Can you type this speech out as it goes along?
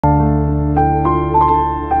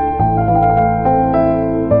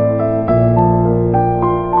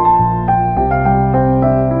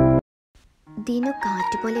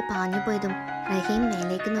ചാഞ്ഞു പോയതും റഹീം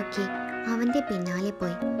മേലേക്ക് നോക്കി അവന്റെ പിന്നാലെ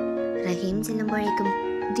പോയി. റഹീം ചെല്ലുമ്പോഴേക്കും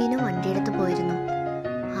ദിനു വണ്ടിയെടുത്ത് പോയിരുന്നു.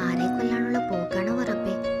 ആരെ കൊല്ലാനുള്ള പോക്കാണോ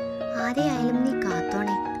ഉറപ്പേ? ആരെയായാലും നീ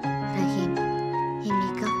കാത്തോണേ റഹീം.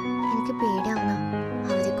 എമ്മീക്ക, എനിക്ക് പേടിയാവുന്ന,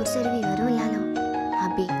 അവരെ കുറിച്ചൊരു വിവരമില്ലല്ലോ.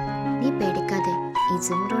 അബി, നീ പേടിക്കാതെ,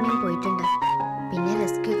 ഇജും റോണിയും പോയിട്ടുണ്ട്. പിന്നെ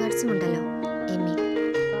റെസ്ക്യൂ ഗാർഡ്സും ഉണ്ടല്ലോ. എമ്മി,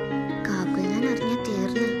 കാക്കു ഞാൻ അറിഞ്ഞാൽ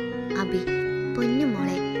തീർന്ന്. അബി, പൊന്നു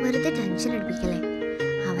മോളെ, വെറുതെ ടെൻഷൻ എടുപ്പിക്കലേ.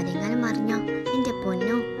 അവനെങ്ങാനും അറിഞ്ഞോ എൻ്റെ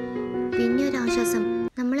പൊന്നോ. പിന്നെ ഒരാശ്വാസം,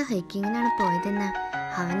 നമ്മൾ ഹൈക്കിങ്ങിനാണ് പോയതെന്ന്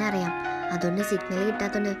അവനറിയാം. അതുകൊണ്ട് സിഗ്നൽ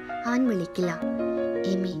കിട്ടാത്തോണ്ട് അവൻ വിളിക്കില്ല.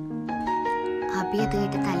 എമ്മി. അബി അത്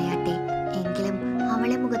കേട്ട് തലയാട്ടി. എങ്കിലും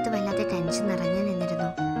അവളെ മുഖത്ത് വല്ലാത്ത ടെൻഷൻ നിറഞ്ഞു നിന്നിരുന്നു.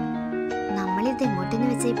 നമ്മളിത് എങ്ങോട്ടെന്ന്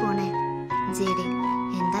വെച്ചായി പോണേ? ജേഡി,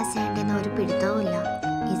 എന്താ ചെയ്യേണ്ടെന്ന് ഒരു പിടുത്തവുമില്ല.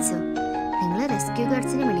 ഇച്ചു, നിങ്ങൾ റെസ്ക്യൂ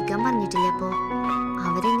ഗാർഡ്സിനെ വിളിക്കാൻ പറഞ്ഞിട്ടില്ലേ? അപ്പോ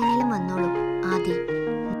അവരെങ്ങനെയും വന്നോളൂ. ആദി,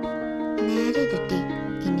 നേരെ കിട്ടി.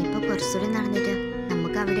 ഇനിയിപ്പോ കുറച്ചുകൂടി നടന്നിട്ട്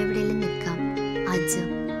നമുക്ക് അവിടെ എവിടെയെങ്കിലും നിൽക്കാം. Aju,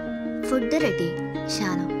 food ready.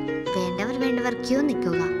 ഷാനു, വേണ്ടവർ ക്യൂ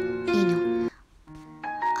നിൽക്കുക. ഇനു.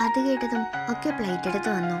 അത് കേട്ടതും ഒക്കെ പ്ലേറ്റ് എടുത്ത്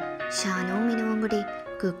വന്നു. ഷാനുവും ഇനുവും കൂടി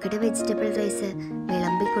കുക്ക്ഡ് വെജിറ്റബിൾ റൈസ്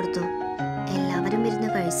വിളമ്പിക്കൊടുത്തു. എല്ലാവരും ഇരുന്ന്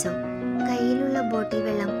കഴിച്ചു. കയ്യിലുള്ള ബോട്ടിൽ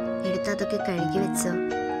വെള്ളം എടുത്ത് അതൊക്കെ കഴുകി വെച്ചു.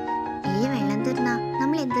 ഈ വെള്ളം തീർന്നാ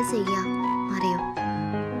നമ്മൾ എന്താ ചെയ്യാ? അറിയോ,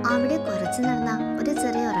 അവിടെ കുറച്ച് നടന്ന ഒരു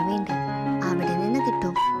ചെറിയ ഉറവയുണ്ട്, അവിടെ നിന്ന്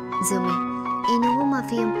കിട്ടും. ജുമി, ഇനുവും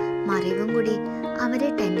അഫിയും മറിവും കൂടി അവരെ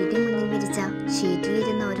ടെന്റിന്റെ മുന്നിൽ വിരിച്ച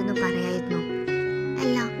ഷീറ്റിലിരുന്ന് ഓരോന്ന് പറയായിരുന്നു.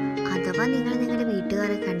 അല്ല, അഥവാ നിങ്ങൾ നിങ്ങളുടെ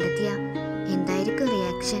വീട്ടുകാരെ കണ്ടെത്തിയ എന്തായിരിക്കും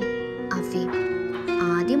റിയാക്ഷൻ? അഫി,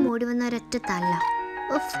 ആദ്യം ഓടി വന്ന ഒരൊറ്റ തല്ല,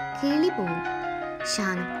 ഉഫ്, കിളി പോവും.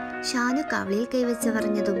 ഷാനു കവളിൽ കൈവച്ച്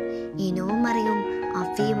പറഞ്ഞതും ഇനുവും മറിയും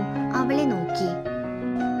അഫിയും അവളെ നോക്കി.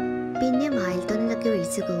 പിന്നെ വായിൽ തോന്നിയതൊക്കെ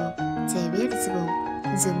വിളിച്ചു പോവും, ചെവി അടിച്ചു പോവും.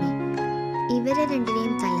 ജുമി, ഇവരെ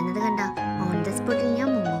രണ്ടിനെയും തല്ലുന്നത് കണ്ട ഓൺ ദ സ്പോട്ടിൽ ഞാൻ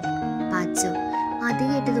മുങ്ങും. പാച്ചു, അത്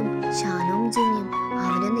കേട്ടതും ഷാനുവും ജുമിയും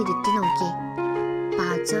അവനൊന്ന് ഇരുത്തി നോക്കി.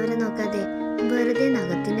 പാച്ചു അവരെ നോക്കാതെ വെറുതെ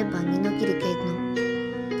നഖത്തിന്റെ ഭംഗി നോക്കിയിരിക്കായിരുന്നു.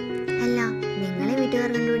 അല്ല, നിങ്ങളെ വീട്ടുകാർ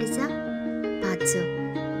കണ്ടുപിടിച്ച? പാച്ചു,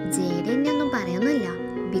 ജേഡ എന്നെ ഒന്നും പറയൊന്നുമില്ല,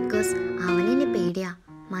 ബിക്കോസ് അവനെന്നെ പേടിയാ.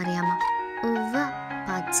 മറിയാമ്മ, ഉവ്വ.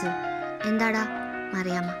 പാച്ചു, എന്താടാ?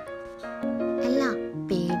 മറിയാമ്മ, അല്ല,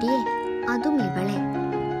 പേടിയേ, അതും ഇവളെ.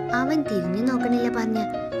 അവൻ തിരിഞ്ഞു നോക്കണില്ല പറഞ്ഞ്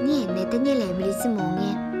നീ എന്നെ തന്നെയല്ലേ വിളിച്ച്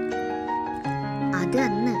മൂങ്ങിയേ? അത്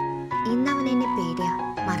അന്ന്, ഇന്നവൻ എന്നെ പേടിയാ.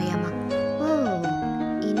 മറിയാമ്മ, ഓ.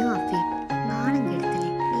 ഇനു അഫി, നാണം കെടുത്തല്ലേ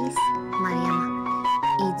പ്ലീസ്. മറിയാമ്മ,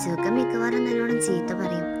 ഈ ചുക്ക മിക്കവാറും നല്ലോണം ചീത്ത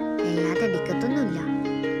പറയും, അല്ലാതെ അടിക്കത്തൊന്നുമില്ല.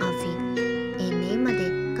 അഫി, എന്നെയും അതെ,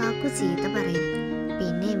 കാക്കു ചീത്ത പറയും,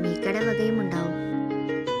 പിന്നെ മീക്കട വകയും ഉണ്ടാവും.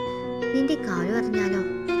 നിന്റെ കാല് പറഞ്ഞാലോ?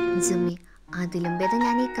 ജുമി, അതിലും ഭേദം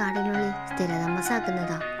ഞാൻ ഈ കാടിനുള്ളിൽ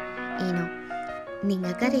സ്ഥിരതാമസാക്കുന്നതാ. ഈനോ,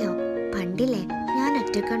 നിങ്ങൾക്കറിയോ, പണ്ടില്ലേ ഞാൻ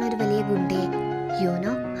ഒറ്റക്കാണ് ഒരു വലിയ ഗുണ്ടയെ.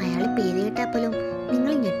 യോനോ, അയാൾ പേര് കേട്ടാപ്പോലും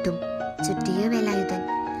നിങ്ങൾ ഞെട്ടും. ചുറ്റിയ വേലായുധൻ.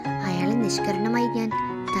 അയാളെ നിഷ്കരണമായി ഞാൻ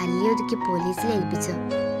തല്ലിയൊതുക്കി പോലീസിൽ ഏൽപ്പിച്ചു.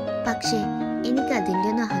 പക്ഷേ എനിക്ക് അതിൻ്റെ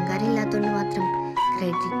ഒന്നും അഹങ്കാരം ഇല്ലാത്തതുകൊണ്ട് മാത്രം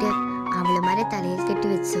ക്രെഡിറ്റ് അവളുമാരെ തലയിൽ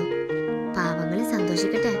കെട്ടിവെച്ചു. പാവങ്ങൾ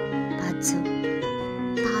സന്തോഷിക്കട്ടെ. പാച്ചു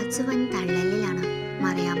വൻ തള്ളലിലാണ്.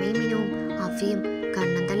 മറിയാമ്മയും മിനുവും അഫിയും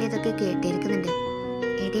കണ്ണും തള്ളിയതൊക്കെ കേട്ടിരിക്കുന്നുണ്ട്.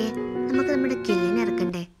 എടേ, നമുക്ക് നമ്മുടെ കില്ലിനെ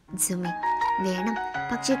ഇറക്കണ്ടേ? ജുമി, വേണം,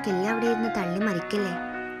 പക്ഷെ കില്ല് അവിടെ ഇരുന്ന് തള്ളി മരിക്കല്ലേ.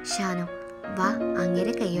 ഷാനു, വാ,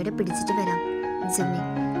 അങ്ങേരെ കൈയോടെ പിടിച്ചിട്ട് വരാം. ജുമി,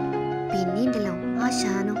 പിന്നെയുണ്ടല്ലോ ആ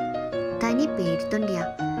ഷാനു, തനി പേടിത്തൊണ്ടിയാ.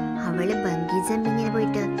 അവള് ബങ്കി ജമ്പിങ്ങിന്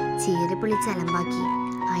പോയിട്ട് ചീറി പൊളിച്ച് അലമ്പാക്കി.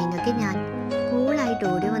 അതിനൊക്കെ ഞാൻ കൂളായിട്ട്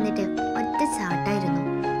ഓടി വന്നിട്ട് ഒറ്റ ചാട്ടായിരുന്നു.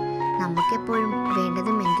 നമുക്കെപ്പോഴും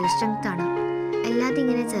വേണ്ടത് മെന്റൽ സ്ട്രെങ്ത് ആണ്, അല്ലാതെ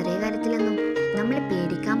ഇങ്ങനെ ചെറിയ കാര്യത്തിലൊന്നും നമ്മൾ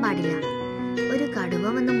പേടിക്കാൻ പാടില്ല. ഒരു കടുവ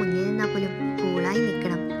വന്ന് മുന്നിൽ നിന്നാൽ പോലും കൂളായി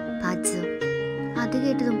നിൽക്കണം. പാച്ചു. അത്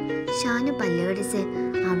കേട്ടതും ഷാനു പല്ലുകടിച്ച്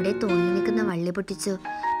അവിടെ തോന്നി നിൽക്കുന്ന വള്ളി പൊട്ടിച്ചു.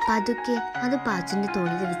 പതുക്കെ അത് പാച്ചുന്റെ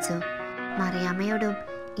തോളിൽ വെച്ചു. മറിയാമ്മയോടും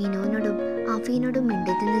ഇനുവിനോടും അഫീനോടും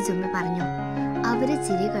മിണ്ടത്തെന്ന് ജുമ്മി പറഞ്ഞു. അവര്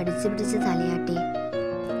ചിരി കടിച്ചു പിടിച്ച് തലയാട്ടി.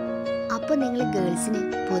 അപ്പൊ നിങ്ങൾ ഗേൾസിന്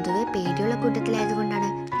പൊതുവെ പേടിയുള്ള കൂട്ടത്തിലായതുകൊണ്ടാണ്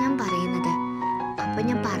ഞാൻ പറയുന്നത്. അപ്പൊ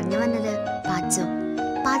ഞാൻ പറഞ്ഞു വന്നത്,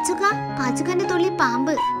 പാച്ചുക്കാന്റെ തൊള്ളി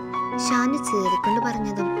പാമ്പ്. ഷാനു ചേറിക്കൊണ്ട്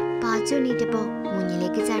പറഞ്ഞതും പാച്ചു എണീറ്റപ്പോ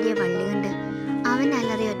മുന്നിലേക്ക് ചാടിയ വള്ളി കണ്ട് അവൻ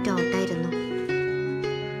അലറി ഒറ്റ ഓട്ടായിരുന്നു.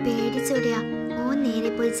 പേടിച്ചോടിയാ ഓൻ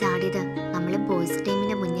നേരെ പോയി ചാടിയത് നമ്മളെ ബോയ്സ്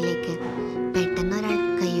ടീമിന്റെ മുന്നിലേക്ക്. പെട്ടെന്നൊരാൾ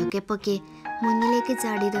കൈയൊക്കെ പൊക്കി മുന്നിലേക്ക്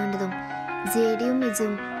ചാടിയത് കണ്ടതും ജേഡിയും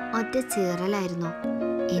മിജുവും ഒറ്റ ചീറലായിരുന്നു.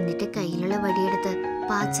 എന്നിട്ട് കയ്യിലുള്ള വടിയെടുത്ത്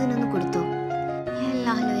പാച്ചുവിനൊന്ന് കൊടുത്തു.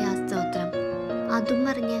 ഹല്ലേലൂയ, സ്തോത്രം. അതും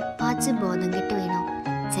പറഞ്ഞ് പാച്ചു ബോധം കെട്ട് വീണു.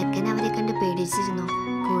 ചെക്കൻ അവരെ കണ്ട് പേടിച്ചിരുന്നു.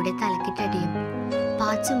 കൂടെ തലക്കിട്ടടിയും.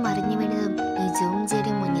 പാച്ചു മറിഞ്ഞു വീണതും ഇജുവും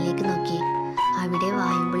ജെഡിയും മുന്നിലേക്ക് നോക്കി. അവിടെ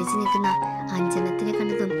വായും പൊളിച്ച് നിൽക്കുന്ന അഞ്ജനത്തിനെ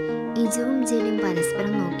കണ്ടതും ഇജുവും ജെഡിയും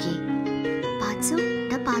പരസ്പരം നോക്കി. പാച്ചു,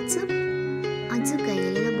 പാച്ചു. അജു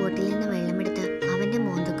കയ്യിലുള്ള ബോട്ടിൽ നിന്ന് വെള്ളമെടുത്ത് അവന്റെ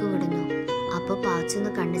മോന്തക്ക് വിടുന്നു. അപ്പോൾ പാച്ചു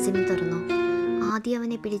ഒന്ന് കണ്ണു ചിമ്മി തുറന്നു. ആദ്യം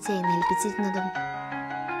അവനെ പിടിച്ച് എഴുന്നേൽപ്പിച്ചിരുന്നതും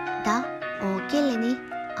ഡാ ഓക്കെ അല്ലേ നീ?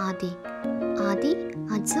 ആദി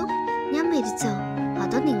അജു, ഞാൻ മരിച്ചോ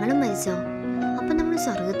അതോ നിങ്ങളും മരിച്ചോ? അപ്പൊ നമ്മൾ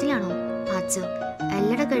സ്വർഗത്തിലാണോ? പാച്ചു,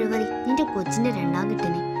 എല്ലട കഴിവറി നിന്റെ കൊച്ചിന്റെ രണ്ടാം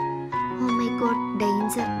കെട്ടിന്. Oh my God,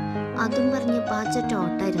 danger. അതും പറഞ്ഞ് പാച്ചു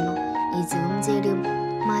ടോട്ടായിരുന്നു. ഇജുവും ജേഡിയും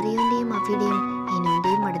മറിയുവിന്റെയും മഫിയുടെയും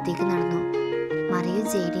ഇനുവിന്റെയും അടുത്തേക്ക് നടന്നു. മറിയു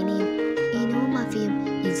ജേഡിനെയും ഇനുവും മഫിയും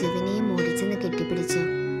ഇജുവിനെയും ഓടിച്ചെന്ന് കെട്ടിപ്പിടിച്ചു.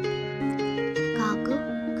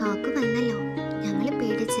 കാക്കു വന്നല്ലോ, ഞങ്ങള്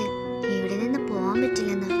പേടിച്ച് ഇവിടെ നിന്ന് പോവാൻ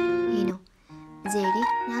പറ്റില്ലെന്ന്. ഇനു, ജേഡി,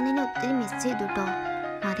 ഞാൻ നിന്നെ ഒത്തിരി മിസ് ചെയ്തു ട്ടോ.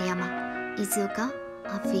 മറിയാമ്മ, ഇജുക്ക,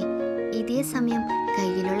 അഫി. ഇതേ സമയം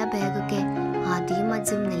കയ്യിലുള്ള ബാഗൊക്കെ ആദിയും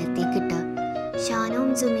അജുവും നിലത്തേക്കിട്ട് ഷാനുവും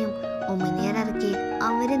ജുമിയും ഉമിനീറിറക്കി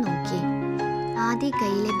അവരെ നോക്കി. ആദി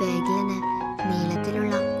കയ്യിലെ ബാഗിൽ നിന്ന്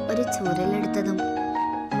നീളത്തിലുള്ള ഒരു ചൂരലെടുത്തതും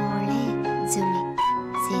മോളെ ജുമി,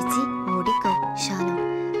 ചേച്ചി ഓടിക്കോ. ഷാനു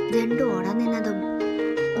രണ്ടു ഓടാൻ നിന്നതും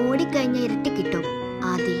ഓടിക്കഴിഞ്ഞ ഇരട്ടി കിട്ടും.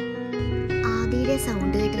 ആദിയുടെ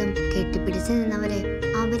സൗണ്ട് കേട്ടതും കെട്ടിപ്പിടിച്ച് നിന്നവരെ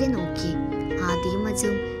അവരെ നോക്കി. ആദിയും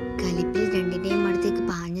അജുവും കലിപ്പിൽ രണ്ടിന്റെയും അടുത്തേക്ക്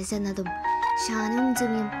പാഞ്ഞു ചെന്നതും ഷാനുവും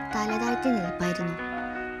ജുമിയും തല താഴ്ത്തി നിൽപ്പായിരുന്നു.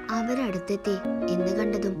 അവരടുത്തെത്തി എന്ന്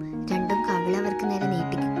കണ്ടതും രണ്ടും കവിളവർക്ക് നേരെ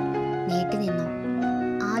നീട്ടി നിന്നു.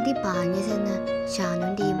 ആദി പാഞ്ഞു ചെന്ന്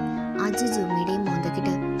ഷാനുവിന്റെയും അജു ജുമിയുടെയും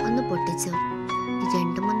മോന്തക്കിട്ട് ഒന്ന് പൊട്ടിച്ചു.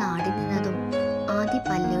 രണ്ടും ഒന്ന് ആടി നിന്നതും ആദി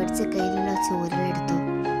പല്ലുകടിച്ച് കയ്യിലുള്ള ചോരലെടുത്തു.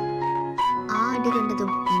 ആ അടി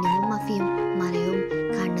കണ്ടതും ഇനുവും മഫിയും മറിയവും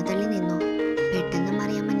കണ്ണു തള്ളി നിന്നു. പെട്ടെന്ന്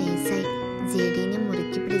മറിയാമ്മ നേഴ്സായി ജേഡീനെ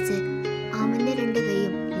മുറുക്കി പിടിച്ച് അവന്റെ രണ്ട്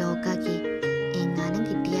കൈയും ലോക്കാക്കി. എങ്ങാനും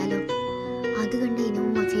കിട്ടിയാലോ? അത് കണ്ട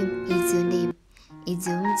ഇനുവും മഫിയും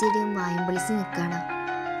ഇജുവും ജേഡിയും വായും പൊളിച്ച് നിൽക്കാണ്.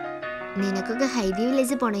 നിനക്കൊക്കെ ഹൈദി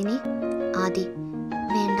വില്ലേജ് പോണേനി? ആദി,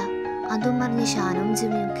 വേണ്ട. അതും പറഞ്ഞ് ഷാനുവും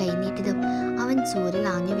ജുമിയും കൈനീട്ടിയതും അവൻ ചൂരൽ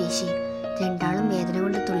ആഞ്ഞു വീശി. രണ്ടാളും വേദന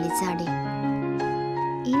കൊണ്ട് തുള്ളിച്ചാടി.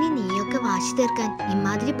 ഇനി നീയൊക്കെ വാശി തീർക്കാൻ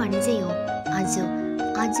ഇമാതിരി പണി ചെയ്യോ?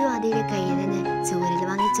 അജു ആദിയുടെ കയ്യിൽ നിന്ന് ചൂരൽ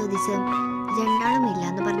വാങ്ങി ചോദിച്ചതും രണ്ടാളും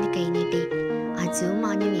ഇല്ലാന്ന് പറഞ്ഞ് കൈനീട്ടി. അജുവും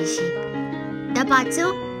ആഞ്ഞു വീശി. പാച്ചോ!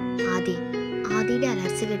 ആദിയുടെ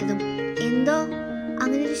അലർച്ച കേട്ടതും എന്തോ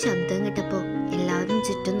അങ്ങനെ ഒരു ശബ്ദം കേട്ടപ്പോ എല്ലാവരും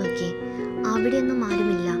ചുറ്റും നോക്കി. അവിടെയൊന്നും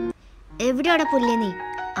ആരുമില്ല. എവിടെയാടാ പുല്ലേ നീ?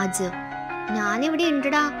 അജു, ഞാനിവിടെ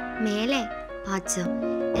ഉണ്ടടാ, മേലെ. പാച്ചോ.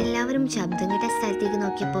 എല്ലാവരും ശബ്ദം കേട്ട സ്ഥലത്തേക്ക്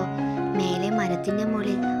നോക്കിയപ്പോ മേലെ മരത്തിന്റെ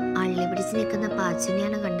മുകളിൽ അള്ളി പിടിച്ച് നിൽക്കുന്ന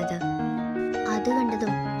പാച്ചുനെയാണ് കണ്ടത്. അത്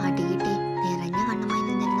കണ്ടതും അടികിട്ടി നിറഞ്ഞ കണ്ണുമായി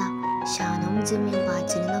നിന്നിരുന്ന ഷാനുവും ജുമിയും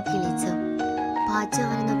പാച്ചുനെ നോക്കി വിളിച്ചു. പാച്ചു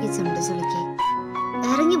അവനെ നോക്കി ചുണ്ടു ചുളുക്കി.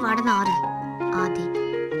 ഇറങ്ങി വാടനാറി. ആദി,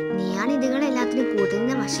 നീയാണ് ഇതുകളെല്ലാത്തിനും കൂട്ടി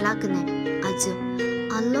നിന്ന് വഷളാക്കുന്നേ. അജു,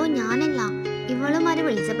 അല്ലോ ഞാനല്ല, ഇവളുമാരെ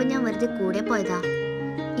വിളിച്ചപ്പോ ഞാൻ വെറുതെ കൂടെ പോയതാ.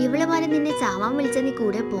 ഇവളുമാരെ നിന്നെ ചാവാൻ വിളിച്ച നീ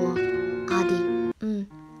കൂടെ പോവോ? ആദി,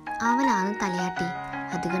 അവനാണ് തലയാട്ടി.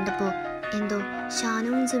 അത് കണ്ടപ്പോ എന്തോ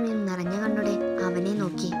ഷാനുവും ജുമിയും നിറഞ്ഞ കണ്ണോടെ അവനെ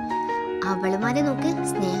നോക്കി. അവളുമാരെ നോക്ക്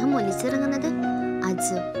സ്നേഹം ഒലിച്ചിറങ്ങുന്നത്.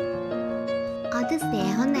 അജു, അത്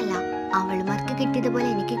സ്നേഹമൊന്നല്ല, അവളുമാർക്ക് കിട്ടിയതുപോലെ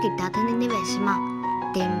എനിക്ക് കിട്ടാത്ത നിന്നെ വിഷമാ,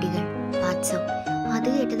 തെണ്ടികൾ. പാച്ചു. അത്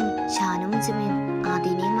കേട്ടതും ഷാനുവും ജുമിയും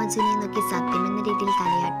ആദിനെയും അജുനെയും നോക്കി സത്യമെന്ന രീതിയിൽ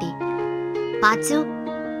തലയാട്ടി. പാച്ചു!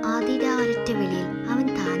 ആദിയുടെ ആ ഒരൊറ്റ വിളിയിൽ അവൻ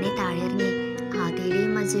താനെ താഴെയിറങ്ങി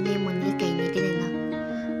ആദിയുടെയും അജുവിന്റെയും മുന്നിൽ കൈനീട്ടി നിന്നു.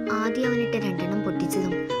 ആദി അവനിട്ട് രണ്ടെണ്ണം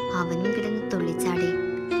പൊട്ടിച്ചതും അവനും കിടന്ന് തുള്ളിച്ചാടി.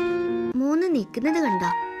 മൂന്ന് നിൽക്കുന്നത് കണ്ടോ?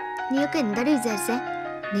 നീയൊക്കെ എന്താടി വിചാരിച്ചേ?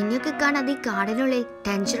 നിന്നെയൊക്കെ കാണാതെ ഈ കാടിനുള്ളിൽ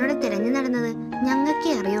ടെൻഷനോടെ തിരഞ്ഞു നടന്നത്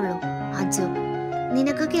ഞങ്ങൾക്കേ അറിയുള്ളൂ. അജു,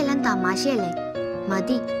 നിനക്കൊക്കെ എല്ലാം തമാശയല്ലേ?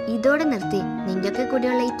 മതി, ഇതോടെ നിർത്തി നിന്റെയൊക്കെ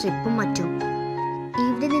കൂടെയുള്ള ഈ ട്രിപ്പും മറ്റും.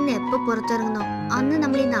 ഇവിടെ നിന്ന് എപ്പോ പുറത്തിറങ്ങുന്നോ അന്ന്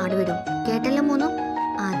നമ്മൾ ഈ നാട് വിടും, കേട്ടല്ലോ മൂന്നോ?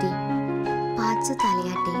 ആദി. പാച്ചു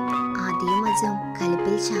തലയാട്ടി. ആദിയും അജുവും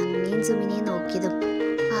കലിപ്പിൽ ഷാനുവിനെയും ജുമിനെയും നോക്കിയതും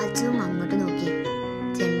പാച്ചുവും അങ്ങോട്ട് നോക്കി.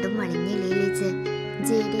 രണ്ടും വളഞ്ഞ ഇലയിലേച്ച്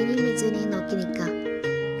ജേഡിനെയും മിജുവിനെയും നോക്കി നിൽക്കാം.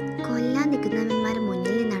 കൊല്ലാൻ നിൽക്കുന്നവന്മാർ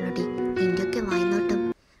മുന്നിൽ നിന്നാണോടി നിന്റെയൊക്കെ വായ്നോട്ടം?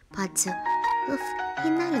 പാച്ചു. ഉഫ്,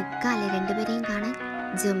 ഇന്നാ ലുക്കാല്ലേ രണ്ടുപേരെയും കാണാൻ.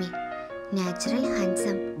 ജുമി. Natural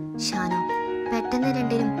handsome. ഷാനു. പെട്ടെന്ന്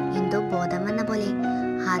രണ്ടിനും എന്തോ ബോധം വന്ന പോലെ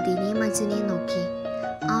ആദിനെയും അജുനെയും നോക്കി.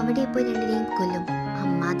 അവിടെ ഇപ്പോൾ രണ്ടിനെയും കൊല്ലും,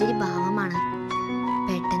 അമ്മാതിരി ഭാവമാണ്.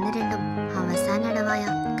 പെട്ടെന്ന് രണ്ടും അവസാന അടവായ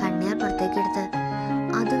കണ്ണീർ പുറത്തേക്കെടുത്ത്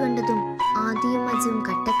അത് കണ്ടതും ആദിയും അജുവും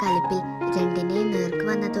കട്ട കലിപ്പിൽ രണ്ടിനെയും നേർക്ക്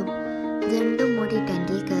വന്നതും രണ്ടും മൂടി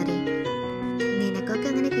ടെന്റിൽ കയറി. നിനക്കൊക്കെ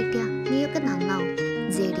അങ്ങനെ കിട്ടിയ നീയൊക്കെ നന്നാവും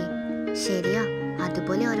ജേഡി. ശരിയാ,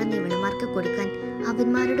 അതുപോലെ ഓരോ നിവിളുമാർക്ക് കൊടുക്കാൻ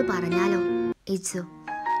അവന്മാരോട് പറഞ്ഞാലോ? ഇജു.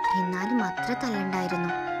 എന്നാലും അത്ര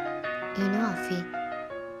തല്ലണ്ടായിരുന്നു. ഇനു അഫി,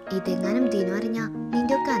 ഇതെങ്ങാനും ദിനു അറിഞ്ഞാ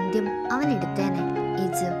നിന്റെ ഒക്കെ അന്ത്യം അവൻ എടുത്തേനെ.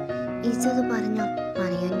 ഇജു അത് പറഞ്ഞു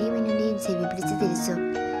മറിയന്റെയും മിന്നുന്റെയും ചെവി പിടിച്ച് തിരിച്ചു.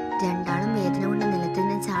 രണ്ടാളും വേദന കൊണ്ട് നിലത്തിൽ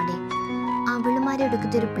നിന്ന് ചാടി. അവളുമാരെ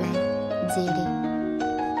എടുക്കത്തൊരു പ്ലാൻ. ജെഡി,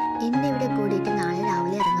 എന്നെ ഇവിടെ കൂടിയിട്ട് നാളെ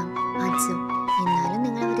രാവിലെ ഇറങ്ങാം. അജു, എന്നാലും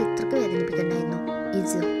നിങ്ങൾ അവരെ ഇത്രക്ക് വേദനിപ്പിക്കണ്ടായിരുന്നു.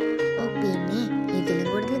 ഇജു, ഓ പിന്നെ ഇതിലും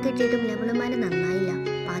കൂടുതൽ കിട്ടിയിട്ടും ലവളുമാരെ നന്നായില്ല.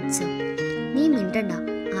 പാച്ചു, നീ മിണ്ടണ്ട.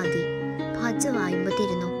 ആദി, പാച്ചു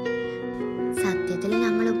വായുമ്പത്തിരുന്നു. സത്യത്തിൽ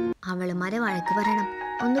ഞങ്ങളും അവളുമാരെ വഴക്ക് പറയണം,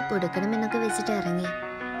 ഒന്ന് കൊടുക്കണമെന്നൊക്കെ വെച്ചിട്ട് ഇറങ്ങി.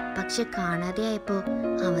 പക്ഷെ കാണാതെയായപ്പോ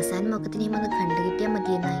അവസാനം മുഖത്തിനെയും ഒന്ന് കണ്ടുകിട്ടിയാൽ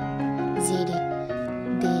മതിയെന്നായി. ജെഡി,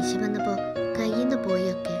 ദേഷ്യം വന്നപ്പോ കയ്യിന്ന്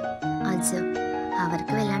പോയൊക്കെ. അജു,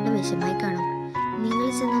 അവർക്ക് വല്ലാണ്ട് വിഷമായി കാണും, നിങ്ങൾ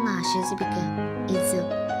ചെന്നൊന്ന് ആശ്വസിപ്പിക്കുക. ഇജു,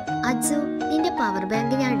 അജു നിന്റെ പവർ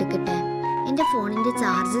ബാങ്ക് ഞാൻ എടുക്കട്ടെ, എന്റെ ഫോണിന്റെ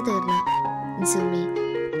ചാർജ് തീർന്നു. ജുമി,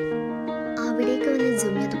 അവിടേക്ക് വന്ന്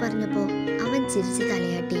ജുമി അത് പറഞ്ഞപ്പോ അവൻ ചിരിച്ച്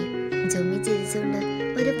തലയാട്ടി. ജുമി ചിരിച്ചുകൊണ്ട്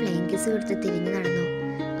ഒരു ഫ്ലൈങ് കിസ് കൊടുത്ത് തിരിഞ്ഞു നടന്നു.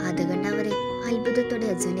 അത് കണ്ട് അവരെ അത്ഭുതത്തോടെ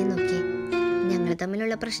അജുവിനെ നോക്കി. ഞങ്ങൾ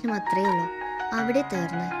തമ്മിലുള്ള പ്രശ്നം അത്രയേ ഉള്ളൂ, അവിടെ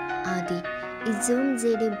തീർന്ന്. ആദി, ഇജുവും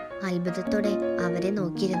ജെഡിയും അത്ഭുതത്തോടെ അവരെ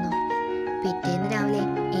നോക്കിയിരുന്നു. പിറ്റേന്ന് രാവിലെ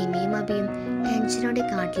എമിയും അബിയും ടെൻഷനോടെ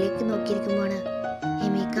കാട്ടിലേക്ക് നോക്കിയിരിക്കുമ്പോഴാണ്,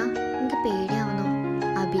 എമീക്ക എനിക്ക് പേടിയാവുന്നു.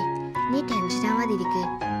 അബി, നീ ടെൻഷനാവാതിരിക്ക്,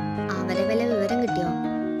 അവരെ വല്ല വിവരം കിട്ടിയോ?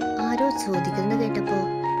 ആരോ ചോദിക്കുന്നത് കേട്ടപ്പോ.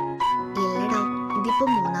 ഇല്ലടോ, ഇതിപ്പോ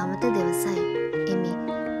 3ാമത്തെ ദിവസമായി. എമി,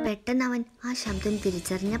 പെട്ടെന്ന് അവൻ ആ ശബ്ദം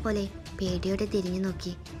തിരിച്ചറിഞ്ഞ പോലെ പേടിയോടെ തിരിഞ്ഞു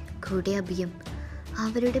നോക്കി. കൂടെ അബിയും.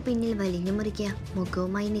 അവരുടെ പിന്നിൽ വലിഞ്ഞു മുറിക്കുക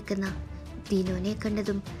മുഖവുമായി നിൽക്കുന്ന ദിനുവിനെ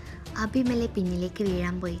കണ്ടതും അബി മെല്ലെ പിന്നിലേക്ക്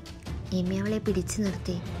വീഴാൻ പോയി. എമി അവളെ പിടിച്ചു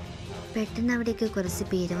നിർത്തി. പെട്ടെന്ന് അവിടേക്ക് കുറച്ച്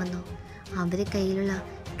പേര് വന്നു. അവർ കയ്യിലുള്ള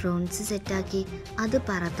ഡ്രോൺസ് സെറ്റാക്കി അത്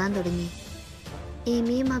പറത്താൻ തുടങ്ങി.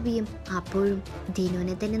 എമിയും അബിയും അപ്പോഴും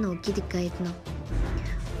ദിനുവിനെ തന്നെ നോക്കി നിൽക്കായിരുന്നു.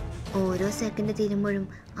 ഓരോ സെക്കൻഡ് തീരുമ്പോഴും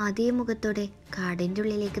അതേ മുഖത്തോടെ കാടിൻ്റെ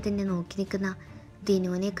ഉള്ളിലേക്ക് തന്നെ നോക്കി നിൽക്കുന്ന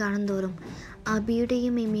ദിനുവിനെ കാണും തോറും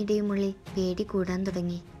അബിയുടെയും എമിയുടെയും ഉള്ളിൽ പേടി കൂടാൻ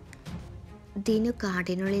തുടങ്ങി. ദിനു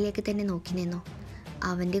കാടിനുള്ളിലേക്ക് തന്നെ നോക്കി നിന്നു.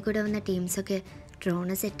 അവൻ്റെ കൂടെ വന്ന ടീംസൊക്കെ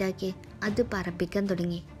ഡ്രോണ് സെറ്റാക്കി അത് പറപ്പിക്കാൻ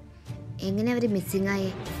തുടങ്ങി. എങ്ങനെ അവർ മിസ്സിങ്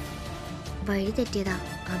ആയേ? വഴി തെറ്റിയതാ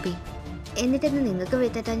അബി. എന്നിട്ടെന്ന് നിങ്ങൾക്ക്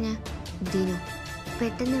വഴിതെറ്റാൻ ഞാൻ? ദിനു,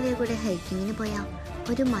 പെട്ടെന്ന് ഇവരെ കൂടെ ഹൈക്കിങ്ങിന് പോയ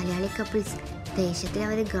ഒരു മലയാളി കപ്പിൾസ് ദേശത്തിൽ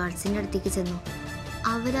അവർ ഗാർഡ്സിൻ്റെ അടുത്തേക്ക് ചെന്നു.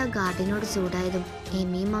 അവർ ആ ഗാർഡിനോട് ചൂടായതും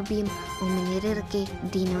എമിയും അബിയും ഉമിനീരിറക്കി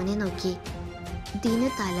ദിനുവിനെ നോക്കി. ദിനു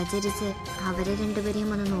തലചരിച്ച് അവരെ രണ്ടുപേരെയും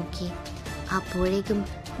ഒന്ന് നോക്കി. അപ്പോഴേക്കും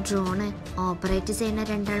ഡ്രോണ് ഓപ്പറേറ്റ് ചെയ്യുന്ന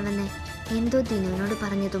രണ്ടാൾ വന്ന് എന്തോ ദിനുവിനോട്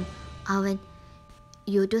പറഞ്ഞതും അവൻ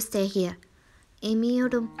യു ടു സ്റ്റേ ഹിയർ.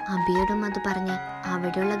 എമിയോടും അബിയോടും അത് പറഞ്ഞ്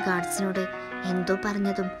അവിടെയുള്ള ഗാർഡ്സിനോട് എന്തോ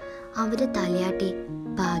പറഞ്ഞതും അവർ തലയാട്ടി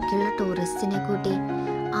ബാക്കിയുള്ള ടൂറിസ്റ്റിനെ കൂട്ടി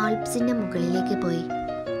ആൽപ്സിൻ്റെ മുകളിലേക്ക് പോയി.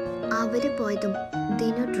 അവർ പോയതും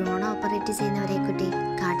ദിനു ഡ്രോൺ ഓപ്പറേറ്റ് ചെയ്യുന്നവരെ കൂട്ടി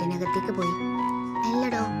കാട്ടിനകത്തേക്ക് പോയി.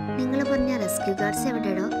 അല്ലടോ, നിങ്ങൾ പറഞ്ഞ റെസ്ക്യൂ ഗാർഡ്സ്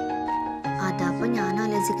എവിടെയോ? അതപ്പോൾ ഞാൻ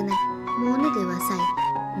ആലോചിക്കുന്നത് 3 ദിവസമായി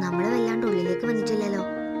നമ്മൾ വല്ലാണ്ട് ഉള്ളിലേക്ക് വന്നിട്ടില്ലല്ലോ.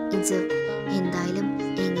 ഇജു, എന്തായാലും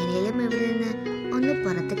എങ്ങനെയും ഇവിടെ നിന്ന് ഒന്ന്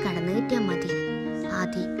പുറത്ത് കടന്നു കിട്ടിയാൽ മതി.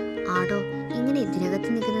 ആദി, ആടോ ഇങ്ങനെ ഇതിനകത്ത്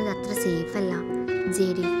നിൽക്കുന്നത് അത്ര സേഫ് അല്ല.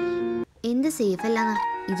 ജെഡി, എന്ത് സേഫ് അല്ലാന്ന്?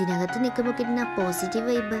 ഇതിനകത്ത് നിൽക്കുമ്പോൾ കിട്ടുന്ന പോസിറ്റീവ്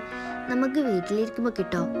വൈബ് നമുക്ക് വീട്ടിലിരിക്കുമ്പോൾ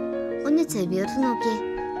കിട്ടോ? ഒന്ന് ചെവിയോർത്ത് നോക്കിയേ,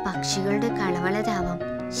 പക്ഷികളുടെ കളവളരാവാം.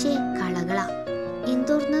 ഷേ, കളകളാ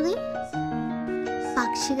എന്തോർന്നത്?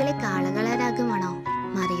 പക്ഷികളെ കാളകളരാഗമാണോ?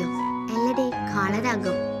 മറിയോ, എല്ലടേ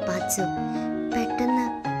കാളരാഗം. പാച്ചു, പെട്ടെന്ന്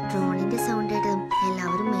ഡ്രോണിന്റെ സൗണ്ട് കേട്ടതും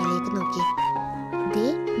എല്ലാവരും മേലേക്ക് നോക്കി. ദേ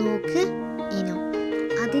നോക്ക് ഇനോ,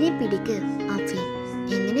 അതിനെ പിടിക്ക്. അഫി,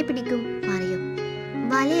 എങ്ങനെ പിടിക്കും? മറിയോ,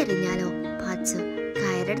 വലയെറിഞ്ഞാലോ? പാച്ചു,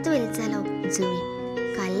 കയറെടുത്ത് വലിച്ചാലോ? ജുമി,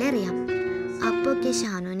 കല്ലെറിയാം. അപ്പൊക്കെ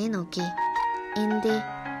ഷാനുവിനെ നോക്കി. എന്തേ?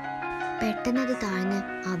 പെട്ടെന്നത് താഴ്ന്ന്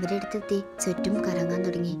അവരെടുത്തെത്തി ചുറ്റും കറങ്ങാൻ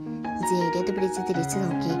തുടങ്ങി. ജെഡി അത് പിടിച്ച് തിരിച്ചു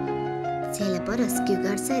നോക്കി. ചിലപ്പോൾ റെസ്ക്യൂ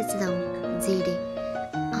ഗാർഡ്സ് അയച്ചതാവും. ജെഡി,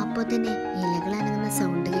 അപ്പോൾ തന്നെ ഇലകൾ അനങ്ങുന്ന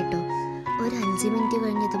സൗണ്ട് കേട്ടു. ഒരു 5 മിനിറ്റ്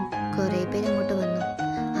കഴിഞ്ഞതും കുറേ പേര് അങ്ങോട്ട് വന്നു.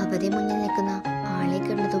 അവരെ മുന്നിൽ നിൽക്കുന്ന ആളെ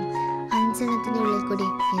കണ്ടതും 5 എണ്ണത്തിൻ്റെ ഉള്ളിൽ കൂടി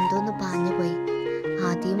എന്തോന്ന് പാഞ്ഞു പോയി.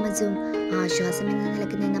 ആദ്യം മജുവും ആശ്വാസം എന്ന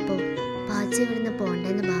നിലക്ക് നിന്നപ്പോൾ പാച്ചു ഇവിടുന്ന്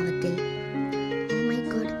പോണ്ടെന്ന ഭാവത്തിൽ. ഓ മൈ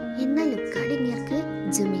ഗോഡ്, എന്നാ ലുക്കാടി നിയർക്ക്.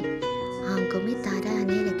 ജുമി, ആങ്കോമി താര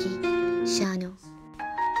അനയിലക്കി. ഷാനു,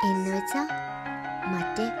 എന്ന് വെച്ചാ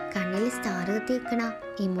മറ്റേ കണ്ണിൽ സ്റ്റാർ കത്തി വെക്കണ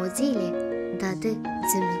ഇമോജിയില്ലേ, ദത്.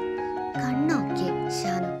 ജുമി, കണ്ണൊക്കെ.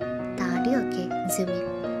 ഷാനു, താടി ഒക്കെ. ജുമി,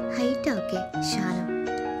 ഹൈറ്റ് ഒക്കെ. ഷാനു,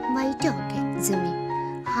 വൈറ്റ് ഒക്കെ. ജുമി,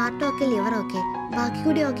 ഹാർട്ട് ഒക്കെ, ലിവർ ഒക്കെ, ബാക്കി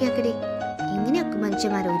കൂടി ഓക്കെ ആക്കടി. ഇങ്ങനെയൊക്കെ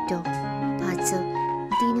മനുഷ്യന്മാരോറ്റോ? പാച്ചു,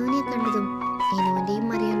 ദിനുവിനെ കണ്ടതും ഇനുവിൻ്റെയും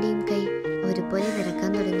മറിയൻ്റെയും കൈ ഒരുപോലെ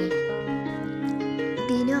വിറക്കാൻ തുടങ്ങി.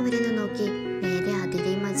 ദീനു അവരെന്ന് നോക്കി നേരെ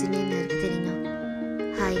ആദിയുടെയും അജുവിനെയും നേർക്ക് തിരിഞ്ഞു.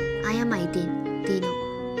 Hi, I am ഐദീൻ. Deenu.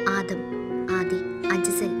 Adam, ആദി,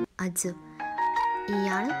 അജ്സൽ, അജു.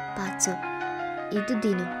 ഇയാള് പാച്ചു. ഇത്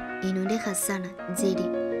ദിനു, ഇനുവിൻ്റെ ഹസ്സാണ് ജെഡി.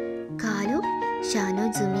 കാലു, ഷാനു,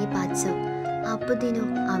 ജുമി, പാച്ചു. അപ്പൊ ദിനു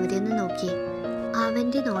അവരെന്ന് നോക്കി.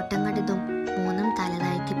 അവൻ്റെ നോട്ടം കണ്ടതും മൂന്നും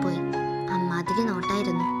തലതാഴ്ത്തിപ്പോയി. അമ്മാതിരി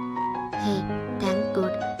നോട്ടായിരുന്നു. ഹേയ്, താങ്ക്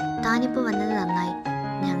ഗോഡ്, താനിപ്പോൾ വന്നത് നന്നായി.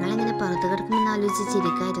 ഞങ്ങളെങ്ങനെ പുറത്തു കിടക്കുമെന്ന്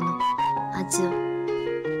ആലോചിച്ചിരിക്കായിരുന്നു. അജു.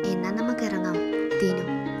 എന്നാൽ നമുക്ക് ഇറങ്ങാം. ദിനു.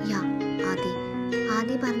 യാ. ആദി.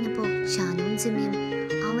 ആദി പറഞ്ഞപ്പോൾ ഷാനുവും ജുമിയും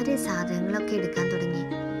അവരെ സാധനങ്ങളൊക്കെ എടുക്കാൻ തുടങ്ങി.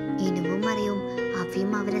 ഇനുവും മറിയും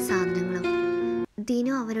അഫിയും അവരെ സാധനങ്ങളും.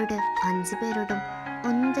 ദിനു അവരോട് 5 പേരോടും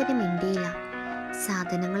ഒന്നും തന്നെ മിണ്ടിയില്ല.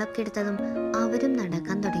 സാധനങ്ങളൊക്കെ എടുത്തതും അവരും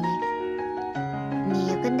നടക്കാൻ തുടങ്ങി.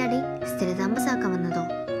 നീയൊക്കെ എന്താടി സ്ഥിരതാമസാക്കാൻ വന്നതോ?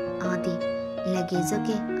 ആദി.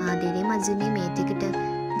 ലഗേജൊക്കെ ആദിയുടെയും അജുവിനെയും ഏറ്റിക്കിട്ട്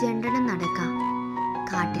രണ്ടെണ്ണം നടക്കാം.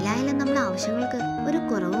 കാട്ടിലായാലും നമ്മുടെ ആവശ്യങ്ങൾക്ക് ഒരു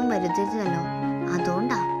കുറവും വരുത്തരുതല്ലോ,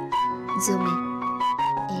 അതുകൊണ്ടാ. ജുമി.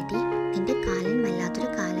 ഏട്ടി, നിന്റെ കാലൻ വല്ലാത്തൊരു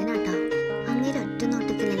കാലനാട്ടാ. അങ്ങനെ ഒറ്റ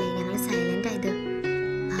നോട്ടത്തിലല്ലേ ഞങ്ങൾ സൈലന്റ് ആയത്.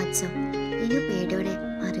 പാച്ചോ. ഇനി പേടിയോടെ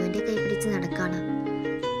അറിവിന്റെ കൈ പിടിച്ച് നടക്കാണ്.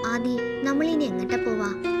 ആദി, നമ്മൾ ഇനി എങ്ങോട്ടാ പോവാ?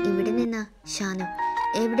 ഇവിടെ നിന്ന്. ഷാനു.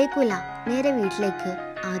 എവിടേക്കുമില്ല, നേരെ വീട്ടിലേക്ക്.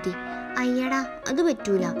 ആദി. അയ്യടാ, അത്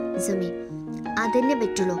പറ്റൂല. ജുമി. അതെന്നെ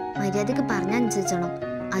പറ്റുള്ളൂ, മര്യാദക്ക് പറഞ്ഞനുസരിച്ചണം.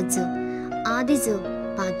 അജു. ആദി. ജു.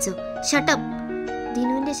 പാച്ചു. ഷട്ടപ്പ്.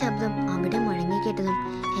 ദിനുവിന്റെ ശബ്ദം അവിടെ മുഴങ്ങി കേട്ടതും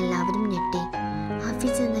എല്ലാവരും ഞെട്ടി.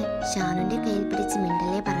 ഹഫീസ് എന്ന് ഷാനുവിന്റെ കയ്യിൽ പിടിച്ച്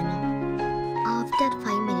മിണ്ടലേ പറഞ്ഞു. ആഫ്റ്റർ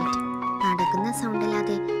 5 മിനിറ്റ് നടക്കുന്ന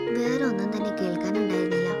സൗണ്ടല്ലാതെ വേറെ ഒന്നും തന്നെ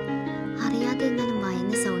കേൾക്കാനുണ്ടായിരുന്നില്ല. അറിയാതെ എങ്ങാനും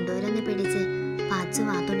വായന സൗണ്ട് ഓരോന്ന് പിടിച്ച് പാച്ചു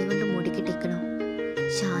വാത്തുണി കൊണ്ട് മൂടിക്കിട്ടിക്കണു.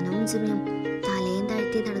 ഷാനുവും ജുമിയും തലയും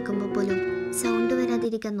താഴ്ത്തി നടക്കുമ്പോൾ പോലും സൗണ്ട്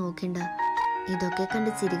വരാതിരിക്കാൻ നോക്കണ്ട. ഇതൊക്കെ കണ്ട്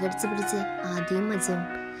ചിരികടിച്ച് പിടിച്ച് ആദ്യം അജുവും.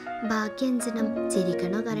 ബാക്കി 5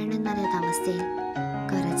 ചിരിക്കണോ കരയണോ എന്നറിയാത്ത അവസ്ഥയിൽ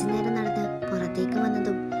കുറച്ചു നേരം നടന്ന് പുറത്തേക്ക്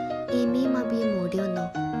വന്നതും എമിയും അബിയും ഓടി വന്നു.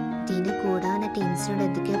 ദിനു കൂടാവുന്ന ടീംസിനോട്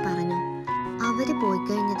എന്തൊക്കെയോ പറഞ്ഞു. അവര് പോയി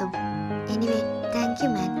കഴിഞ്ഞതും anyway thank you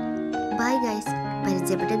man, bye guys,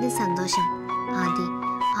 പരിചയപ്പെട്ടതിൽ സന്തോഷം.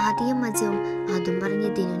 ആദിയും അജുവും അതും പറഞ്ഞ്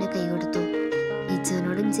ദിനുവിന് കൈ കൊടുത്തു.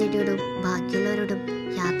 ഇജുവിനോടും ജെഡിയോടും ബാക്കിയുള്ളവരോടും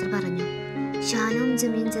യാത്ര പറഞ്ഞു. ഷാനുവും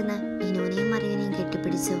ജുമിയും ചെന്ന് ഇനുവിനെയും മറിയനെയും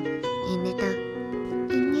കെട്ടിപ്പിടിച്ചു. എന്നിട്ട്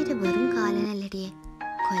ഇങ്ങനെ വെറും കാലനല്ലടിയെ,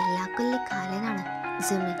 കൊല്ലാക്കൊല്ലി കാലനാണ്.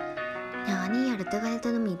 ജുമി. ഞാൻ ഈ അടുത്ത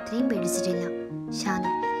കാലത്തൊന്നും ഇത്രയും പേടിച്ചിട്ടില്ല.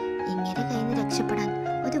 ഷാനു. ഇങ്ങനെ കയ്യിൽ നിന്ന് രക്ഷപ്പെടാൻ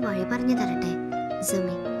ഒരു വഴി പറഞ്ഞു തരട്ടെ.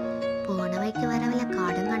 ജുമി. പോണ വഴിക്ക് വര വല്ല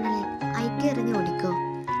കാടും കണ്ണലിൽ ഐക്യം ഇറങ്ങി ഓടിക്കോ,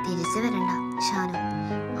 തിരിച്ചു വരണ്ട. ഷാനു.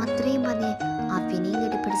 അത്രയും പറഞ്ഞ് അഫിനെയും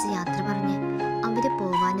കെട്ടിപ്പിടിച്ച് യാത്ര പറഞ്ഞ് അവര്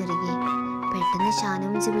പോവാനൊരുങ്ങി. പെട്ടെന്ന്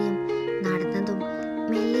ഷാനുവും ജുമിയും നടന്നതും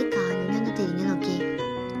മെല്ലെ കാലൂനൊന്ന് തിരിഞ്ഞു നോക്കി.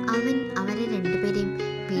 അവൻ അവരെ രണ്ടുപേരെയും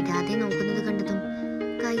വിടാതെ നോക്കുന്നത് കണ്ടതും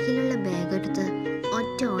കയ്യിലുള്ള ബാഗ് എടുത്ത്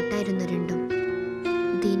ഒറ്റ ഓട്ടായിരുന്നു രണ്ടും.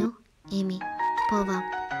 ദിനു, എമി, പോവാം.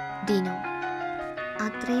 ദിനു.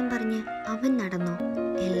 അത്രയും പറഞ്ഞ് അവൻ നടന്നു.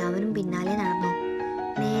 എല്ലാവരും പിന്നാലെ നടന്നു.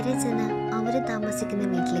 നേരെ ചെന്ന് അവർ താമസിക്കുന്ന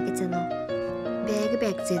വീട്ടിലേക്ക് ചെന്നു. ബാഗ്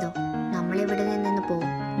പാക്ക് ചെയ്തോ, നമ്മളിവിടെ നിന്ന് പോവും,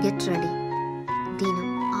 ഗെറ്റ് റെഡി. ദിനു.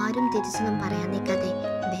 ആരും തിരിച്ചൊന്നും പറയാൻ നിൽക്കാതെ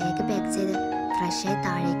ബാഗ് പാക്ക് ചെയ്ത് ഫ്രഷായി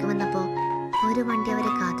താഴേക്ക് വന്നപ്പോൾ ഒരു വണ്ടി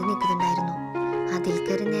അവരെ കാത്തു നിൽക്കുന്നുണ്ടായിരുന്നു. അതിൽ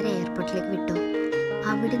കയറി നേരെ എയർപോർട്ടിലേക്ക് വിട്ടു.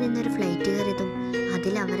 അവിടെ നിന്നൊരു ഫ്ലൈറ്റ് കയറിയതും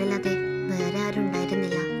അതിൽ അവരല്ലാതെ വേറെ ആരും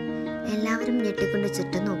ഉണ്ടായിരുന്നില്ല. എല്ലാവരും ഞെട്ടിക്കൊണ്ട്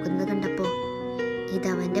ചുറ്റും നോക്കുന്നത് കണ്ടപ്പോൾ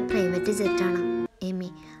ഇതവൻ്റെ പ്രൈവറ്റ് ജെറ്റാണ്. എമി.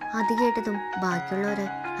 അത് കേട്ടതും ബാക്കിയുള്ളവർ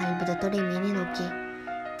അത്ഭുതത്തോടെ എമീനെ നോക്കി.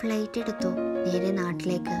 ഫ്ലൈറ്റ് എടുത്തു നേരെ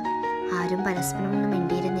നാട്ടിലേക്ക്. ആരും പരസ്പരം ഒന്നും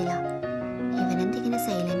മിണ്ടിയിരുന്നില്ല. ഇവനെന്തിങ്ങനെ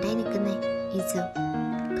സൈലൻ്റായി നിൽക്കുന്നേ? ഇജു.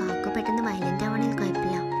 കാക്കു പെട്ടെന്ന് വയലൻ്റ് ആവണമെങ്കിൽ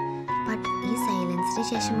കുഴപ്പമില്ല, ബട്ട് ഈ സൈലൻസിന്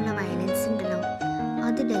ശേഷമുള്ള വയലൻസ് ഉണ്ടല്ലോ,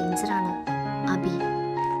 അത് ഡേഞ്ചറാണ്. അബി.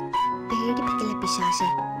 പേടിപ്പിക്കില്ല പിശാശെ.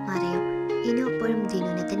 മറിയോ. ഇനി എപ്പോഴും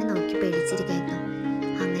ദിനുവിനെ തന്നെ നോക്കി പേടിച്ചിരിക്കായിരുന്നു.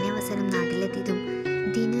 അങ്ങനെ അവസരം നാട്ടിലെത്തിയതും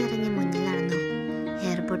ദിനു ഇറങ്ങി മുന്നിൽ നടന്നു.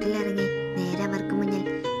 എയർപോർട്ടിൽ ഇറങ്ങി നേരെ അവർക്ക് മുന്നിൽ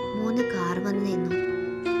 3 കാർ വന്നു നിന്നു.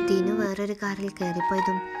 ദിനു വേറൊരു കാറിൽ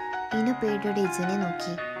കയറിപ്പോയതും ഇനു പേടിയോടെ ഇജുവിനെ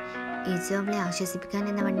നോക്കി. ഇജു അവളെ ആശ്വസിപ്പിക്കാൻ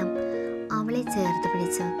എന്ന വണ്ണം അവളെ ചേർത്ത്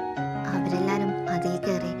പിടിച്ചു. അവരെല്ലാവരും അതിൽ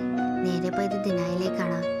കയറി. നേരെ പോയത്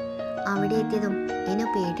ദിനായിലേക്കാണ്. അവിടെ എത്തിയതും ഇനു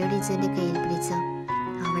പേടിയോടെ ഇജുവിൻ്റെ കയ്യിൽ പിടിച്ചു.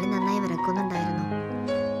 അവൾ നന്നായി വിറക്കുന്നുണ്ടായിരുന്നു.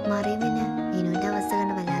 മറിയുവിന് ഇനുവിൻ്റെ അവസ്ഥ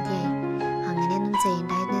കണ്ട് വല്ലാതെയായി. അങ്ങനെയൊന്നും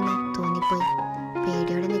ചെയ്യണ്ടായിരുന്നെന്ന് തോന്നിപ്പോയി.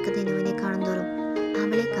 പേടിയോടെ നിൽക്കുന്ന ഇനുവിനെ കാണുന്തോറും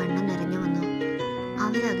അവളെ കണ്ണു നിറഞ്ഞു വന്നു.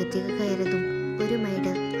 അവരകത്തേക്ക് കയറിയതും ഒരു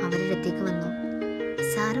മെയ്ഡ് അവരുടെ അടുത്തേക്ക് വന്നു.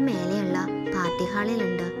 സാറ് മേലെയുള്ള പാർട്ടി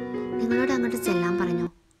ഹാളിലുണ്ട്, നിങ്ങളോട് അങ്ങോട്ട് ചെല്ലാൻ പറഞ്ഞു.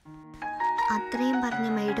 അത്രയും പറഞ്ഞ്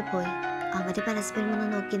മെയ്ഡ് പോയി. അവർ പരസ്പരം ഒന്ന്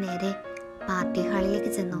നോക്കി നേരെ പാർട്ടി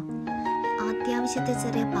ഹാളിലേക്ക് ചെന്നു. അത്യാവശ്യത്തെ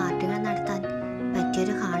ചെറിയ പാർട്ടികൾ നടത്താൻ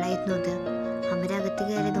പറ്റിയൊരു ഹാളായിരുന്നു അത്. അവരകത്ത്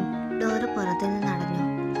കയറിയതും ഡോറ് പുറത്തു നിന്ന് നടന്നു.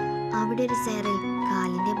 അവിടെ ഒരു ചെയറിൽ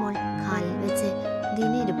കാലിൻ്റെ മോൾ കാലിൽ വെച്ച്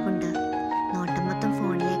ദിനു ഇരിപ്പുണ്ട്. നോട്ടം മൊത്തം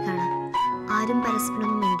ഫോണിലേക്കാണ്. ആരും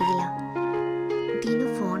പരസ്പരം മിണ്ടിയില്ല. ദിനു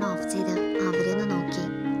ഫോൺ ഓഫ് ചെയ്ത് അവരെ ഒന്ന് നോക്കി.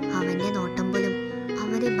 അവൻ്റെ നോട്ടം പോലും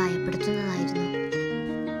അവരെ ഭയപ്പെടുത്തുന്നതായിരുന്നു.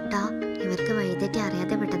 ടാ, ഇവർക്ക് വഴിതെറ്റി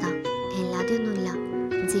അറിയാതെ വിട്ടതാ, അല്ലാതെ ഒന്നുമില്ല.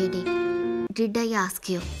 JD, did I ask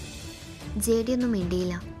you? JD ഒന്നും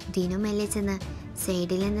മിണ്ടിയില്ല. ദിനു മെല്ലെ ചെന്ന്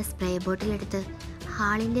സൈഡിൽ നിന്ന് സ്പ്രേ ബോട്ടിലെടുത്ത്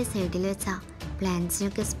ഹാളിൻ്റെ സൈഡിൽ വെച്ച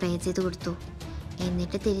പ്ലാന്റ്സിനൊക്കെ സ്പ്രേ ചെയ്ത് കൊടുത്തു.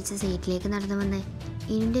 എന്നിട്ട് തിരിച്ച് സീറ്റിലേക്ക് നടന്നു വന്ന്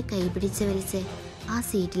ഇനുൻ്റെ കൈ പിടിച്ച് വലിച്ച് ആ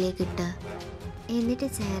സീറ്റിലേക്ക് ഇട്ട്. എന്നിട്ട്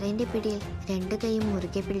ചേറേൻ്റെ പിടിയിൽ 2 കൈയും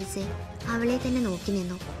മുറുകെ പിടിച്ച് അവളെ തന്നെ നോക്കി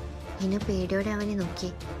നിന്നു. ഇനു പേടിയോടെ അവനെ നോക്കി.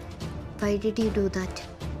 Why did you do that?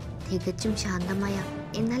 തികച്ചും ശാന്തമായ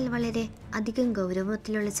എന്നാൽ വളരെ അധികം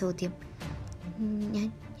ഗൗരവത്തിലുള്ള ചോദ്യം.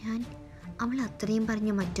 ഞാൻ അവൾ അത്രയും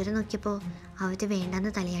പറഞ്ഞു മറ്റൊരു നോക്കിയപ്പോൾ അവർ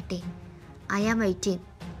വേണ്ടാന്ന് തലയാട്ടി. I am waiting.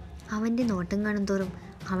 അവൻ്റെ നോട്ടം കാണും തോറും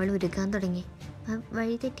അവൾ ഉരുകാൻ തുടങ്ങി.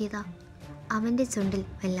 വഴി തെറ്റിയതാ. അവൻ്റെ ചുണ്ടിൽ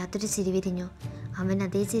വല്ലാത്തൊരു ചിരി വിരിഞ്ഞു. അവൻ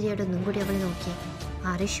അതേ ചിരിയോടെ ഒന്നും കൂടി അവൾ നോക്കി.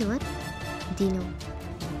 Are you sure? ദിനു.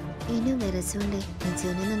 ഇനു വിറച്ചുകൊണ്ട്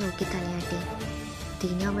നിജുവിനെ നോക്കി തലയാട്ടി.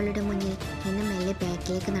 ദിനു അവളുടെ മുന്നിൽ നിന്ന് മെല്ലെ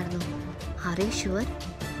ബാക്കിലേക്ക് നടന്നു. Are you sure?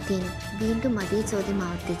 ദിനു വീണ്ടും അതേ ചോദ്യം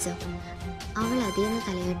ആവർത്തിച്ചു. അവൾ അതേന്ന്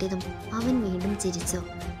തലയാട്ടിയതും അവൻ വീണ്ടും ചിരിച്ചു.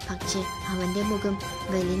 പക്ഷേ അവൻ്റെ മുഖം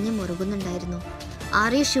വലിഞ്ഞു മുറുകുന്നുണ്ടായിരുന്നു.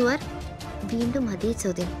 Are you sure? വീണ്ടും അതേ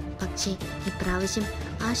ചോദ്യം. പക്ഷേ ഇപ്രാവശ്യം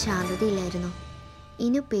ആ ശാന്തതയില്ലായിരുന്നു.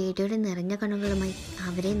 ഇനു പേടിയോടെ നിറഞ്ഞ കണ്ണുകളുമായി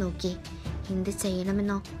അവരെ നോക്കി. എന്ത്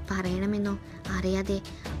ചെയ്യണമെന്നോ പറയണമെന്നോ അറിയാതെ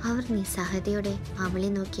അവർ നിസ്സഹായതയോടെ അവളെ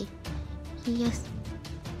നോക്കി. യെസ്.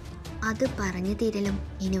 അത് പറഞ്ഞു തീരലും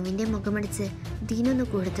ഇനുവിൻ്റെ മുഖമടിച്ച് ദീനൊന്ന്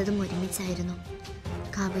കൊടുത്തതും ഒരുമിച്ചായിരുന്നു.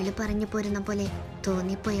 കവിള് പറഞ്ഞു പോരുന്ന പോലെ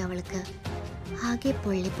തോന്നിപ്പോയി അവൾക്ക്. ആകെ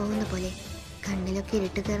പൊള്ളിപ്പോകുന്ന പോലെ, കണ്ണിലൊക്കെ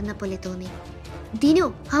ഇരുട്ട് കയറുന്ന പോലെ തോന്നി. Dinu,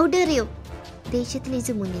 how dare you? ദേഷ്യത്തിൽ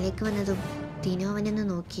ഇജു മുന്നിലേക്ക് വന്നതും ദിനു അവനൊന്ന്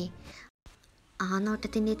നോക്കി. ആ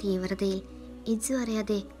നോട്ടത്തിൻ്റെ തീവ്രതയിൽ ഇജു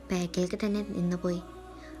അറിയാതെ ബാക്കിലേക്ക് തന്നെ നിന്നുപോയി.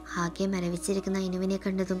 ആകെ മരവിച്ചിരിക്കുന്ന ഇനുവിനെ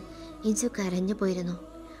കണ്ടതും ഇജു കരഞ്ഞു പോയിരുന്നു.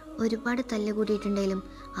 ഒരുപാട് തല്ലുകൂടിയിട്ടുണ്ടെങ്കിലും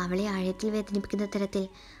അവളെ ആഴത്തിൽ വേദനിപ്പിക്കുന്ന തരത്തിൽ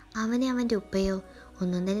അവനെ അവൻ്റെ ഉപ്പയോ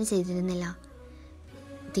ഒന്നും തന്നെ ചെയ്തിരുന്നില്ല.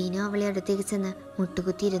 ദിനു അവളെ അടുത്തേക്ക് ചെന്ന്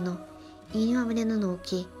മുട്ടുകുത്തിയിരുന്നു. ഇനു അവനൊന്ന്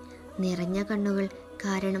നോക്കി. നിറഞ്ഞ കണ്ണുകൾ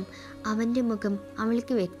കാരണം അവൻ്റെ മുഖം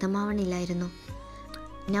അവൾക്ക് വ്യക്തമാവണില്ലായിരുന്നു.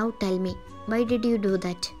 Now tell me, why did you do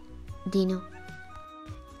that? Dinu.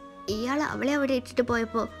 ഇയാൾ അവളെ അവിടെ ഇട്ടിട്ട്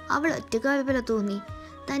പോയപ്പോൾ അവൾ ഒറ്റക്കായ പോലെ തോന്നി.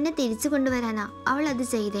 തന്നെ തിരിച്ചു കൊണ്ടുവരാനാ അവൾ അത്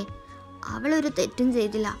ചെയ്തേ. അവളൊരു തെറ്റും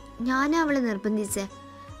ചെയ്തില്ല. ഞാനാ അവളെ നിർബന്ധിച്ചേ.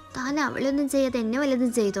 താൻ അവളൊന്നും ചെയ്യാതെ എന്നെ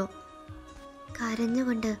വല്ലതും ചെയ്തോ?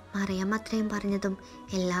 കരഞ്ഞുകൊണ്ട് മറിയാം അത്രയും പറഞ്ഞതും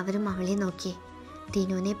എല്ലാവരും അവളെ നോക്കി.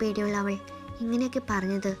 ദിനുവിനെ പേടിയുള്ള അവൾ ഇങ്ങനെയൊക്കെ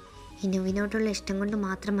പറഞ്ഞത് ഇനുവിനോടുള്ള ഇഷ്ടം കൊണ്ട്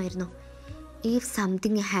മാത്രമായിരുന്നു. If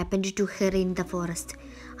something happened to her in the forest,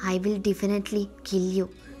 I will definitely kill you.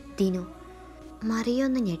 Dinu.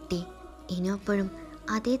 മറിയൊന്ന് ഞെട്ടി. ഇനു അപ്പോഴും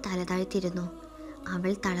അതേ തലതാഴ്ത്തിരുന്നു.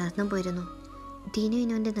 അവൾ തളർന്നു പോയിരുന്നു. ദിനു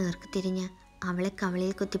ഇനുവിൻ്റെ നേർക്ക് തിരിഞ്ഞ് അവളെ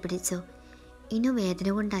കവളിൽ കുത്തിപ്പിടിച്ചു. ഇനു വേദന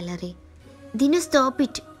കൊണ്ട് അലറി. Dinu, stop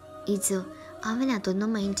it. ഇജു. അവൻ അതൊന്നും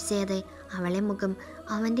മൈൻഡ് ചെയ്യാതെ അവളെ മുഖം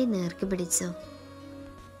അവൻ്റെ നേർക്ക് പിടിച്ചു.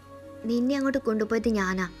 നിന്നെ അങ്ങോട്ട് കൊണ്ടുപോയത്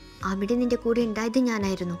ഞാനാ. അവിടെ നിൻ്റെ കൂടെ ഉണ്ടായത്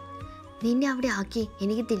ഞാനായിരുന്നു. നിന്നെ അവിടെ ആക്കി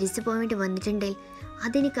എനിക്ക് തിരിച്ചു പോകാൻ വേണ്ടി വന്നിട്ടുണ്ടെങ്കിൽ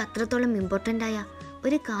അതെനിക്ക് അത്രത്തോളം ഇമ്പോർട്ടൻ്റായ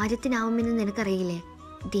ഒരു കാര്യത്തിനാവുമെന്ന് നിനക്കറിയില്ലേ?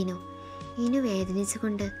 ദിനു. ഇനു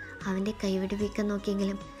വേദനിച്ചുകൊണ്ട് അവൻ്റെ കൈവിടുവിക്കാൻ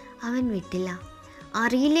നോക്കിയെങ്കിലും അവൻ വിട്ടില്ല.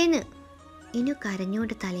 അറിയില്ലേന്ന്. ഇനു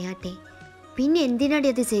കരഞ്ഞുകൊണ്ട് തലയാട്ടെ. പിന്നെ എന്തിനാടി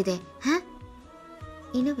അത് ചെയ്തേ?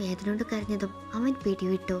 ഇനു വേദനയോട് കരഞ്ഞതും അവൻ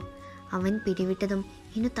പിടിവിട്ടു. അവൻ പിടിവിട്ടതും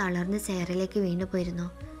ഇനു തളർന്ന് ചെയറിലേക്ക് വീണു പോയിരുന്നു.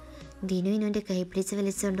 ദിനു ഇനുവിൻ്റെ കൈ പിടിച്ച്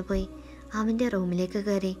വലിച്ചുകൊണ്ട് പോയി അവൻ്റെ റൂമിലേക്ക്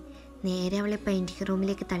കയറി നേരെ അവളെ പെയിൻറ്റിങ്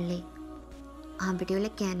റൂമിലേക്ക് തള്ളി. അവിടെയുള്ള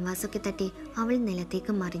ക്യാൻവാസൊക്കെ തട്ടി അവൾ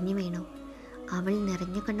നിലത്തേക്ക് മറിഞ്ഞു വീണു. അവൾ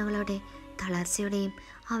നിറഞ്ഞ കണ്ണുകളോടെ തളർച്ചയോടെയും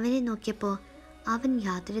അവനെ നോക്കിയപ്പോൾ അവൻ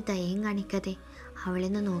യാതൊരു ദയയും കാണിക്കാതെ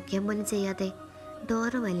അവളെന്ന് നോക്കിയാൽ പോലും ചെയ്യാതെ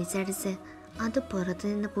ഡോറ് വലിച്ചടിച്ച് അത് പുറത്തു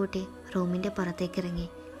നിന്ന് പൂട്ടി റൂമിൻ്റെ പുറത്തേക്ക് ഇറങ്ങി.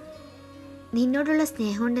 നിന്നോടുള്ള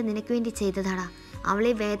സ്നേഹം കൊണ്ട് നിനക്ക് വേണ്ടി ചെയ്തതാടാ.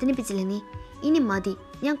 അവളെ വേദനിപ്പിച്ചില്ല നീ. ഇനി മതി,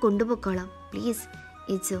 ഞാൻ കൊണ്ടുപോയിക്കോളാം പ്ലീസ്.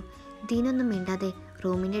 ഇജു. ദീനൊന്നും മിണ്ടാതെ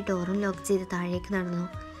റൂമിൻ്റെ ഡോറും ലോക്ക് ചെയ്ത് താഴേക്ക് നടന്നു.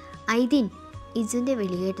 ഐദീൻ. ഇജുവിൻ്റെ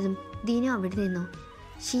വിളി കേട്ടതും ദീനു അവിടെ നിന്നു.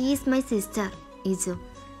 She is my sister ഇജു.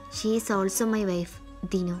 She is also my wife.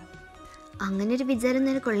 Deenu. അങ്ങനൊരു വിചാരം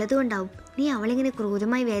നിനക്കുള്ളത് കൊണ്ടാവും നീ അവളിങ്ങനെ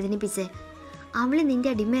ക്രൂരമായി വേദനിപ്പിച്ചേ. അവൾ നിൻ്റെ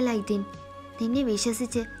അടിമയല്ല ഐദീൻ. നിന്നെ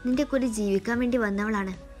വിശ്വസിച്ച് നിൻ്റെ കൂടെ ജീവിക്കാൻ വേണ്ടി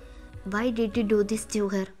വന്നവളാണ്. Why did you do this to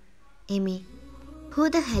her? Amy. Who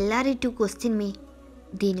the hell are you to question me?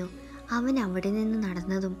 Dinu അവൻ അവിടെ നിന്ന്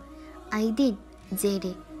നടന്നതും ഐദീൻ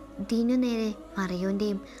ജെയ്ഡെ ദിനു നേരെ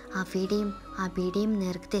മറിയോൻ്റെയും അഫിയുടെയും അബിയുടെയും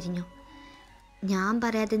നേർക്ക് തിരിഞ്ഞു. ഞാൻ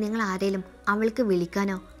പറയാതെ നിങ്ങൾ ആരേലും അവൾക്ക്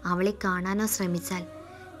വിളിക്കാനോ അവളെ കാണാനോ ശ്രമിച്ചാൽ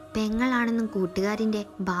പെങ്ങളാണെന്നും കൂട്ടുകാരിൻ്റെ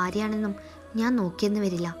ഭാര്യയാണെന്നും ഞാൻ നോക്കിയെന്ന്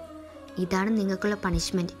വരില്ല. ഇതാണ് നിങ്ങൾക്കുള്ള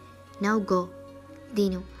പണിഷ്മെൻറ്റ്. Now go.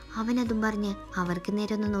 ദിനു അവനതും പറഞ്ഞ് അവർക്ക്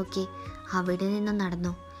നേരെ ഒന്ന് നോക്കി അവിടെ നിന്നും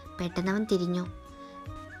നടന്നു. പെട്ടെന്ന് അവൻ തിരിഞ്ഞു.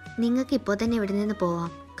 നിങ്ങൾക്ക് ഇപ്പോൾ തന്നെ ഇവിടെ നിന്ന് പോവാം,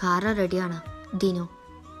 കാറ് റെഡിയാണ് ദിനു.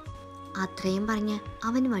 അത്രയും പറഞ്ഞ്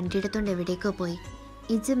അവൻ വണ്ടിയെടുത്തോണ്ട് എവിടേക്കോ പോയി.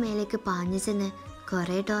 ഇജ് മേലേക്ക് പാഞ്ഞു ചെന്ന്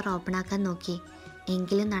കുറേ ഡോർ ഓപ്പണാക്കാൻ നോക്കി,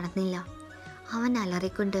 എങ്കിലും നടന്നില്ല. അവൻ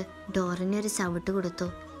അലറിക്കൊണ്ട് ഡോറിനൊരു ചവിട്ട് കൊടുത്തു.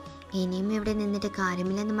 ഇനിയും ഇവിടെ നിന്നിട്ട്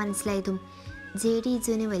കാര്യമില്ലെന്ന് മനസ്സിലായതും ജെയ്ഡി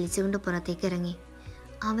ഇജുവിനെ വലിച്ചുകൊണ്ട് പുറത്തേക്ക് ഇറങ്ങി.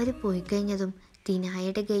 അവർ പോയി കഴിഞ്ഞതും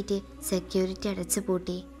ദിനായയുടെ ഗേറ്റ് സെക്യൂരിറ്റി അടച്ചു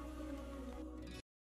പൂട്ടി.